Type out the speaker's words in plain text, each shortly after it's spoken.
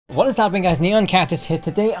What is happening, guys? Neon Cactus here.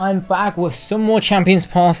 Today I'm back with some more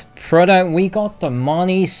Championspath product. We got the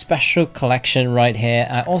Marnie special collection right here.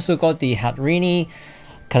 I also got the Hatrini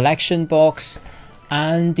collection box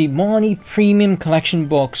and the Marnie premium collection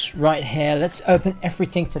box right here. Let's open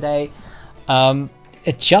everything today.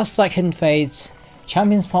 It's just like Hidden Fates.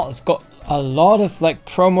 Championspath has got a lot of like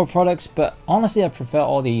promo products, but honestly I prefer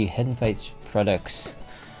all the Hidden Fates products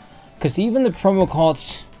because even the promo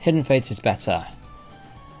cards Hidden Fates is better.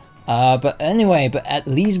 But at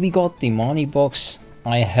least we got the Marnie box.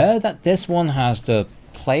 I heard that this one has the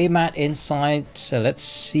playmat inside, so let's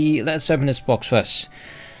see. Let's open this box first.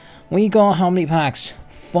 We got how many packs?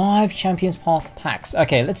 5 Championspath packs.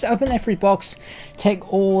 Okay, let's open every box,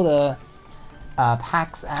 take all the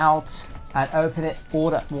packs out and open it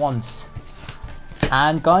all at once.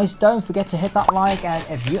 And guys, don't forget to hit that like, and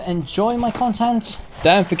if you enjoy my content,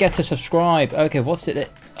 don't forget to subscribe. Okay, what's it?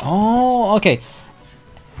 Oh, okay.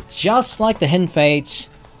 Just like the Hidden Fates,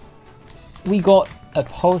 we got a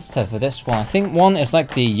poster for this one. I think one is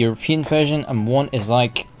like the European version and one is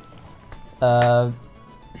like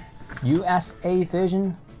USA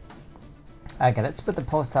version. Okay, let's put the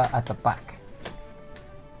poster at the back.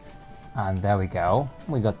 And there we go.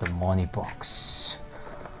 We got the Marnie box.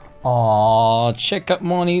 Oh, check out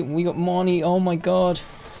Marnie. We got Marnie. Oh my god.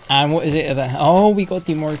 And what is it? Oh, we got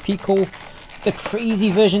the Morpeko, the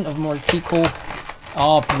crazy version of Morpeko.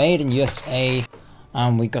 Oh, made in USA.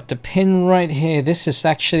 And we got the pin right here. This is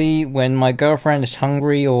actually when my girlfriend is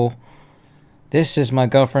hungry, or this is my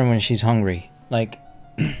girlfriend when she's hungry. Like,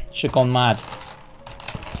 she's gone mad.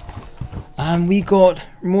 And we got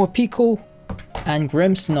Morpeko and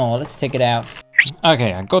Grimmsnarl. Let's take it out.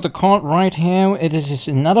 Okay, I got the card right here. It is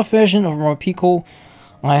another version of Morpeko.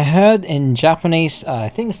 I heard in Japanese, I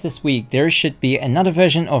think it's this week, there should be another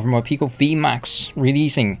version of Morpeko VMAX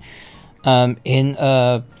releasing. In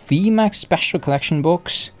a VMAX special collection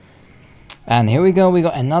box. And here we go, we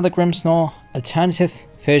got another Grimmsnarl alternative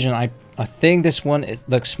version. I think this one, it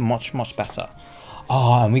looks much better.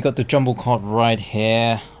 Oh, and we got the jumbo card right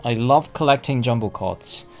here. I love collecting jumbo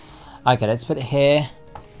cards. Okay, let's put it here.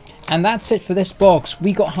 And that's it for this box.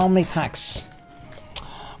 We got how many packs?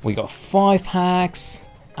 We got 5 packs.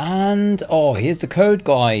 And oh, here's the code,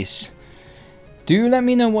 guys. Do let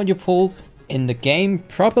me know what you pulled in the game.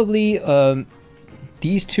 Probably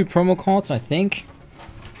these 2 promo cards, I think.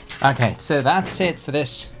 Okay, so that's it for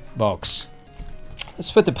this box.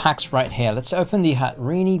 Let's put the packs right here. Let's open the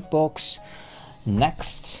Hatrini box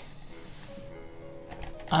next.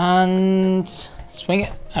 And swing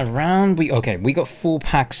it around. We got 4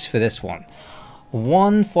 packs for this one.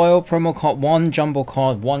 1 foil promo card, 1 jumbo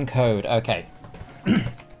card, 1 code. Okay.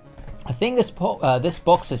 I think this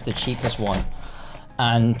box is the cheapest one.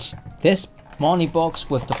 And this Marnie box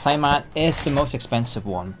with the playmat is the most expensive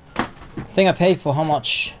one. I think I paid for how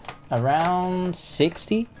much? Around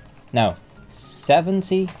 60? No,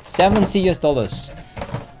 70 US dollars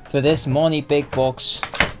for this Marnie big box.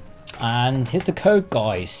 And here's the code,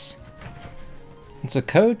 guys. It's a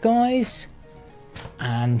code, guys.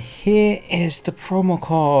 And here is the promo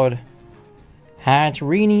code.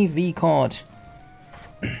 Hatrini V card.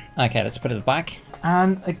 Okay, let's put it back.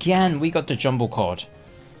 And again, we got the jumbo card.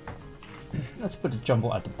 Let's put the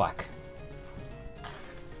jumbo at the back.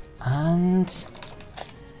 And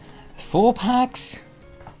 4 packs.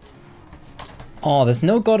 Oh, there's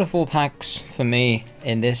no God of War packs for me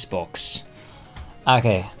in this box.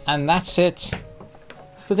 Okay, and that's it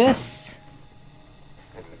for this.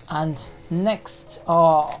 And next,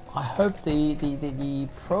 I hope the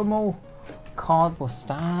promo card will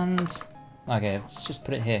stand. Okay, let's just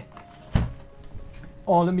put it here.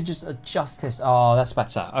 Oh, let me just adjust this. Oh, that's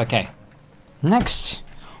better. Okay. Next,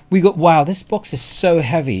 we got... Wow, this box is so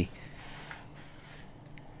heavy.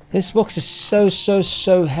 This box is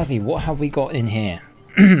so heavy. What have we got in here?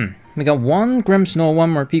 We got 1 Grimmsnarl,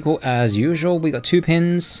 1 Morpeko as usual. We got 2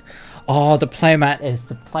 pins. Oh, the playmat is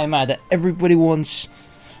the playmat that everybody wants.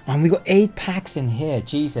 And we got 8 packs in here.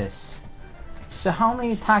 Jesus. So how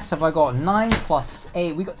many packs have I got? 9 plus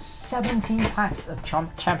 8. We got 17 packs of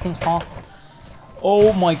Championspath.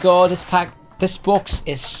 Oh my god, this box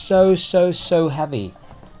is so heavy.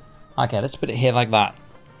 Okay, let's put it here like that.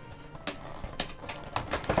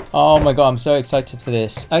 Oh my god, I'm so excited for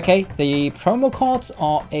this. Okay, the promo cards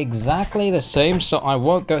are exactly the same, so I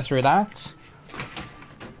won't go through that.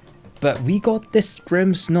 But we got this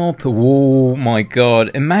Grimmsnarl. Oh my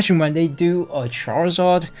god, imagine when they do a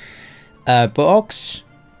Charizard box.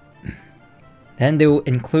 Then they will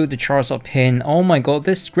include the Charizard pin. Oh my god,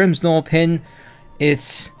 this Grimmsnarl pin,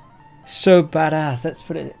 it's so badass. Let's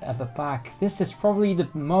put it at the back. This is probably the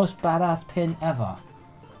most badass pin ever.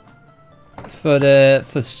 for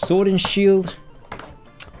the Sword and Shield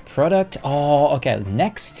product. Oh, okay,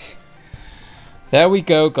 next. There we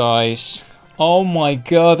go, guys. Oh my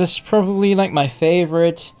god, this is probably like my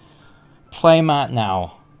favorite playmat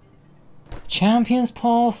now.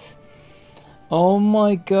 Championspath. Oh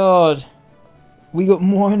my god. We got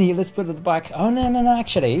Marnie. Let's put it at the back. Oh no,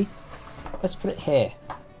 actually. Let's put it here.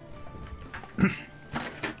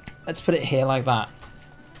 Let's put it here like that.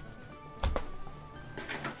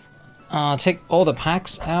 Take all the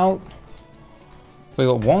packs out. We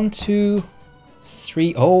got 1, 2,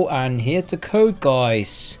 3. Oh, and here's the code,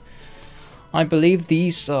 guys. I believe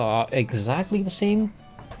these are exactly the same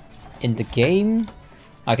in the game.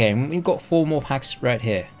 Okay, we've got 4 more packs right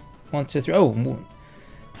here. 1, 2, 3. Oh,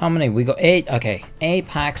 how many? We got 8. Okay, 8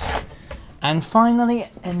 packs. And finally,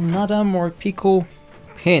 another Morpeko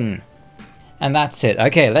pin. And that's it.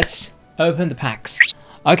 Okay, let's open the packs.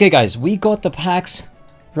 Okay, guys, we got the packs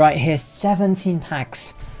right here. 17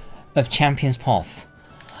 packs of Championspath.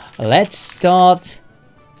 Let's start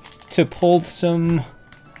to pull some,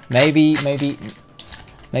 maybe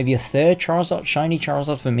a third Charizard, shiny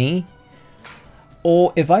Charizard for me.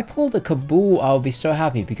 Or if I pull the Kaboo, I'll be so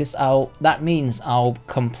happy because that means I'll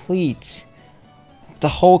complete the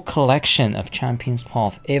whole collection of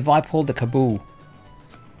Championspath if I pull the Kaboo.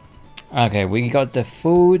 Okay, we got the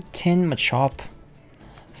Food, Tin, Machop,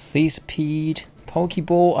 Sleespeed,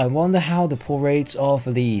 Pokeball. I wonder how the pull rates are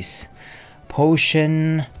for these.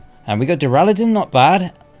 Potion, and we got Duraludon, not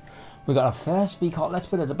bad. We got our first V-Card. Let's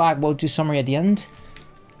put it at the back. We'll do summary at the end.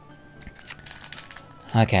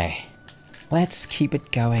 Okay, let's keep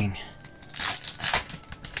it going.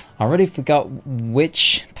 I already forgot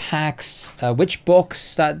which packs, which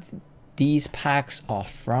box that these packs are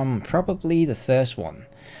from. Probably the first one,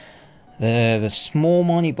 the small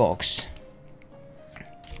money box.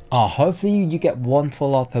 Oh, hopefully you get 1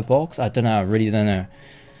 full art per box. I don't know. I really don't know.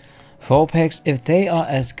 4 packs. If they are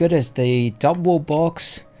as good as the double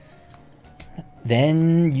box,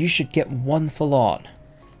 then you should get 1 full art.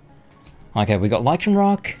 Okay, we got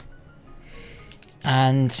Lycanroc,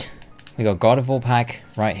 and we got Gardevoir pack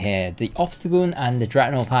right here. The Obstagoon and the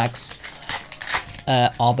Dreadnought packs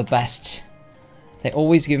are the best. They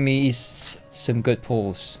always give me some good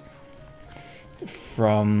pulls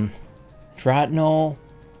from Dreadnought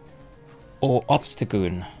or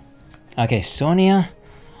Obstagoon. Okay, Sonia,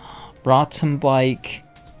 Bike,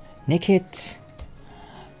 Nickit,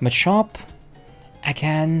 Machop,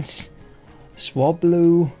 Akans,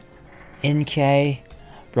 Swablu, NK,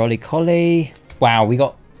 Broly. Wow, we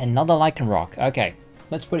got another Lycanroc. Okay,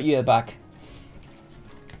 let's put you back.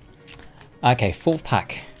 Okay, 4th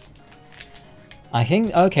pack. I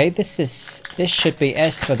think, okay, this should be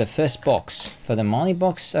it for the first box. For the Marnie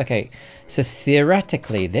box, okay. So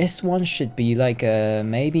theoretically, this one should be like a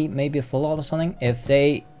maybe a full art or something. If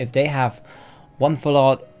they have 1 full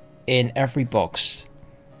art in every box.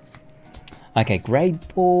 Okay,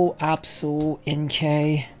 Great Ball, Absol,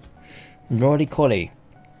 NK, Roly,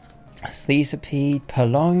 Sleespeed,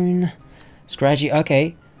 Palone, Scratchy.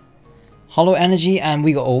 Okay, Hollow Energy, and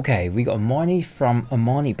we got Marnie from a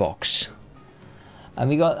Marnie box, and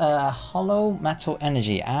we got Hollow Metal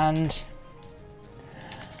Energy, and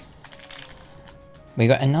we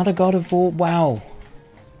got another God of War. Wow,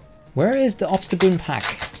 where is the Obstagoon pack?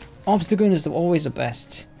 Obstagoon is always the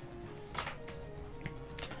best.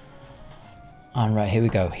 Alright, here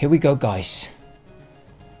we go, guys.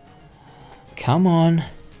 Come on.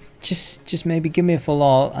 Just maybe give me a full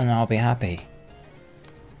art and I'll be happy.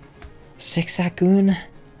 Zigzagoon,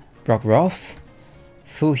 Rockruff,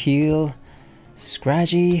 Full Heal,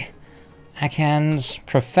 Scraggy, Akans,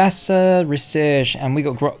 Professor, Research, and we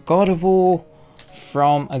got Gardevoir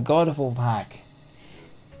from a Gardevoir pack.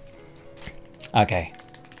 Okay.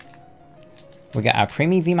 We got our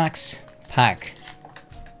Premi VMAX pack.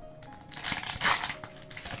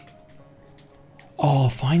 Oh,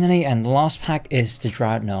 finally, and the last pack is the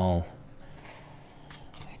Dreadnought.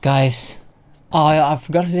 Guys, I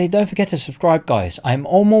forgot to say, don't forget to subscribe, guys. I'm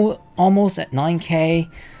almost at 9k.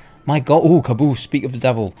 My goal, oh, Kaboo, speak of the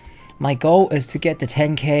devil. My goal is to get to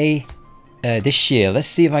 10k this year. Let's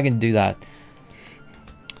see if I can do that.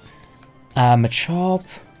 Machop,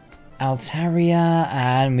 Altaria,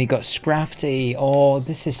 and we got Scrafty. Oh,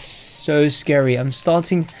 this is so scary. I'm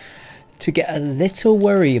starting to get a little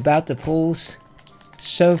worried about the pulls.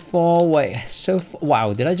 So far,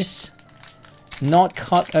 wow, did I just not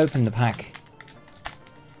cut open the pack?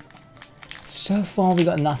 So far, we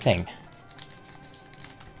got nothing.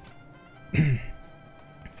 And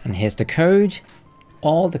here's the code.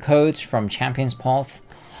 All the codes from Championspath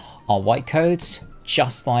are white codes,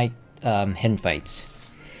 just like Hidden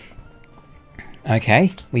Fates.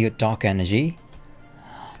 Okay, we got Dark Energy.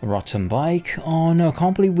 Rotten Bike. Oh no,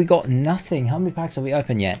 can't believe we got nothing. How many packs have we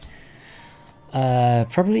opened yet?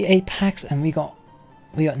 Probably 8 packs and we got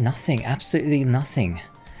nothing. Absolutely nothing.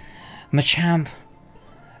 Machamp.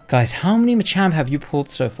 Guys, how many Machamp have you pulled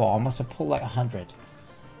so far? I must have pulled like 100.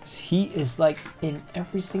 He is like in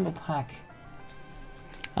every single pack.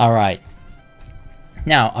 Alright.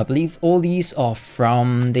 Now, I believe all these are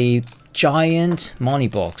from the giant Marnie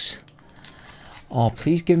box. Oh,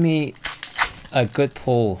 please give me a good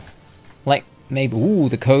pull. Like, maybe... Ooh,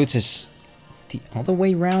 the codes is the other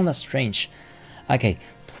way around. That's strange. Okay,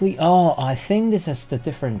 please... Oh, I think this is the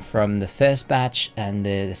different from the first batch and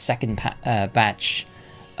the second batch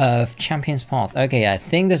of Championspath. Okay, I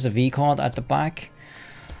think there's a V card at the back.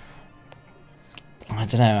 I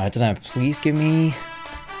don't know. Please give me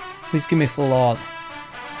full art.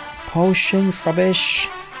 Potion, rubbish,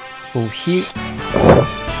 full heal.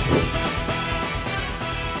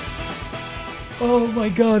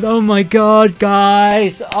 Oh my god,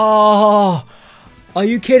 guys! Oh, are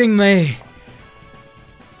you kidding me?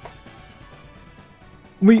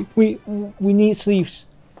 We need sleeves.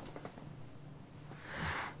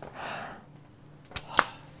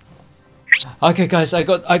 Okay, guys, I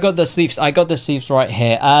got the sleeves. I got the sleeves right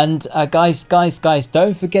here. And guys,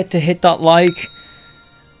 don't forget to hit that like.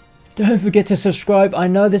 Don't forget to subscribe. I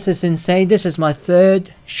know this is insane. This is my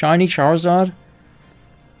 3rd shiny Charizard.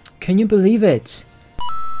 Can you believe it?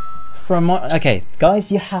 Okay,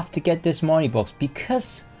 guys, you have to get this Marnie box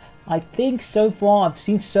because I think so far I've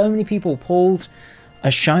seen so many people pulled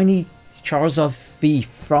a shiny Charizard V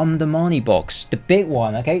from the Marnie box, the big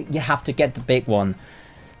one. Okay, you have to get the big one.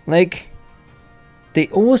 Like, they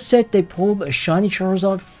all said they pulled a shiny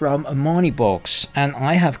Charizard from a Marnie box, and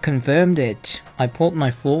I have confirmed it. I pulled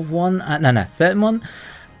my 4th one, no, 3rd one,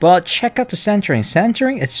 but check out the centering.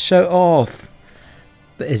 Centering, it's so off.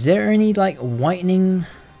 But is there any, like, whitening?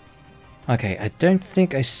 Okay, I don't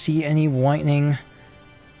think I see any whitening.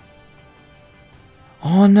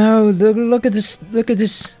 Oh no, look at this,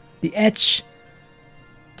 the edge.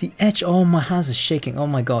 The edge, oh, my hands are shaking, oh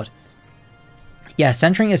my god. Yeah,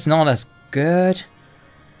 centering is not as good.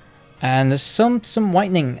 And there's some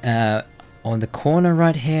whitening on the corner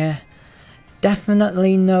right here.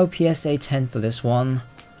 Definitely no PSA 10 for this one.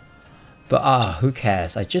 But who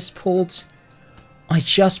cares? I just pulled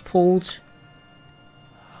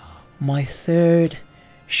my 3rd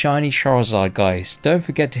shiny Charizard, guys. Don't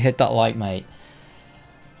forget to hit that like, mate.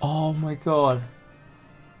 Oh my god.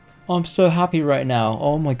 I'm so happy right now.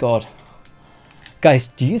 Oh my god. Guys,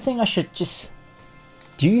 do you think I should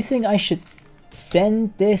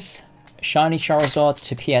send this shiny Charizard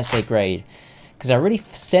to PSA grade? Because I already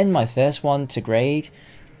sent my first one to grade,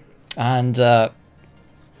 and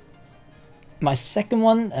my second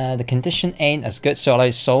one, the condition ain't as good, so I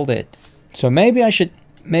sold it. So maybe I should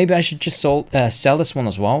just sell this one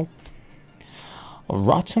as well.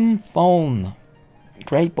 Rotom Phone,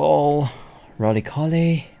 Great Ball,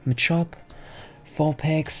 Rolycoly, Machop,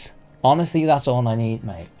 Vulpix. Honestly, that's all I need,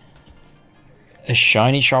 mate. A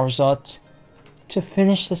shiny Charizard to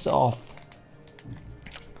finish this off.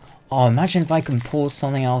 Oh, imagine if I can pull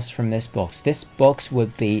something else from this box. This box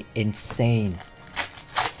would be insane.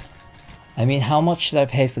 I mean, how much should I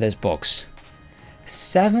pay for this box?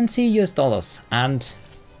 $70 US, and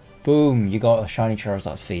boom, you got a shiny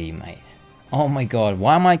Charizard fee, mate. Oh my god,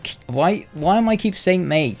 why am I keep saying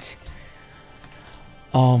mate?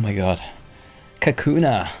 Oh my god.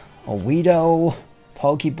 Kakuna, Owedo,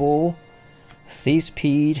 Pokeball,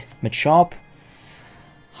 C-Speed, Machop,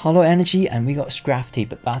 Hollow Energy, and we got Scrafty,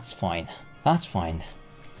 but that's fine. That's fine.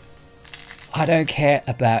 I don't care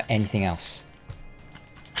about anything else.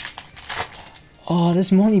 Oh, this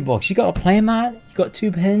Marnie box. You got a playmat, you got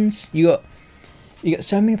 2 pins, you got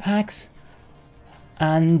so many packs,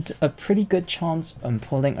 and a pretty good chance on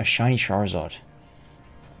pulling a shiny Charizard.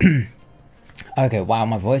 Okay, wow,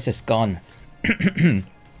 my voice is gone.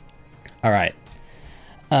 Alright.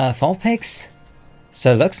 Vulpix.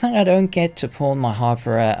 So looks like I don't get to pull my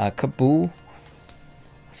Harper Kaboo.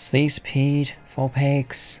 C-Speed,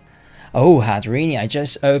 Vulpix. Oh, Hadrini. I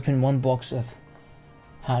just opened 1 box of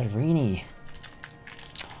Hadrini.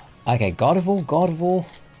 Okay, Gardevoir.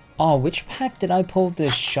 Oh, which pack did I pull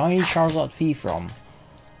this shiny Charizard V from?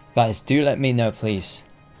 Guys, do let me know, please.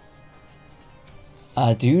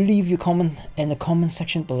 Do leave your comment in the comment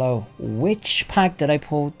section below. Which pack did I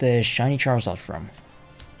pull the shiny Charizard from?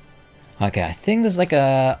 Okay, I think there's like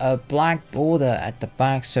a black border at the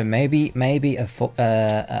back, so maybe a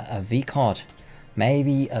V card.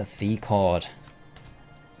 Maybe a V card.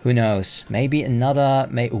 Who knows? Maybe another...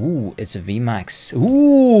 Ooh, it's a VMAX.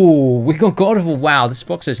 Ooh, we got God of War. Wow, this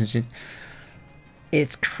box is...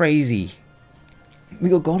 It's crazy. We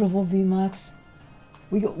got God of War VMAX.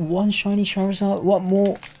 We got one shiny Charizard. What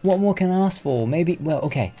more can I ask for? Maybe... Well,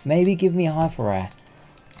 okay. Maybe give me a Hyper Rare.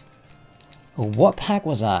 Oh, what pack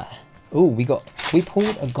was that? Oh, we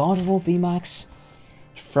pulled a God of War VMAX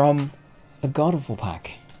from a God of War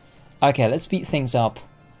pack. Okay, let's speed things up.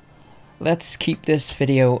 Let's keep this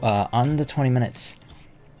video under 20 minutes.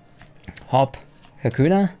 Hop,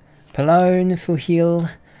 Kakuna, Palone,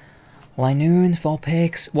 Fuhil, Linoon,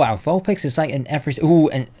 Vulpix. Wow, Vulpix is like in every... Ooh,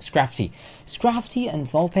 and Scrafty. Scrafty and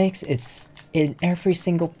Vulpix, it's in every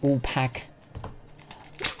single bull pack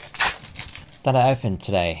that I opened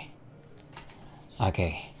today.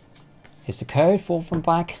 Okay. Is the code full from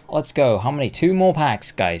back? Let's go. How many? 2 more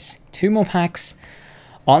packs, guys. 2 more packs.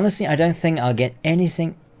 Honestly, I don't think I'll get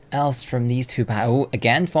anything else from these 2 packs. Oh,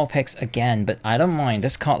 again, Vulpix again, but I don't mind.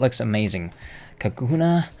 This card looks amazing.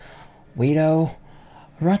 Kakuna, Weedo,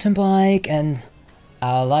 Rotten Bike, and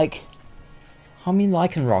like... How many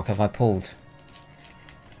Lycanroc have I pulled?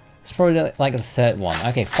 It's probably like the 3rd one.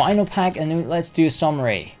 Okay, final pack, and let's do a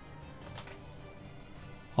summary.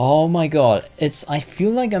 Oh my god, I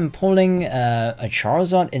feel like I'm pulling a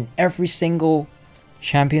Charizard in every single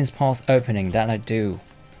Championspath opening that I do.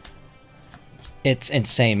 It's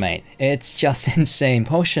insane, mate. It's just insane.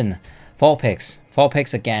 Potion,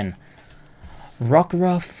 Vulpix again,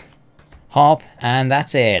 Rockruff, Hop, and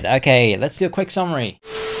that's it. Okay, let's do a quick summary.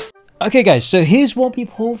 Okay guys, so here's what we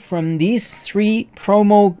pulled from these 3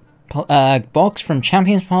 promo box from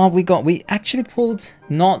Championspath. We actually pulled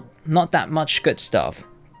not that much good stuff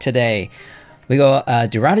today. We got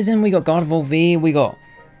Duraludon, we got God of War V, we got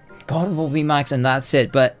God of War VMAX, and that's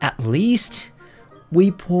it. But at least we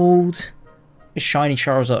pulled a shiny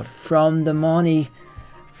Charizard from the Marnie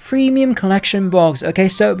premium collection box. Okay,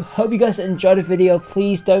 so hope you guys enjoyed the video.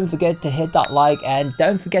 Please don't forget to hit that like, and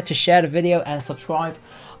don't forget to share the video and subscribe.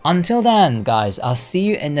 Until then, guys, I'll see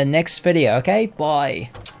you in the next video. Okay, bye.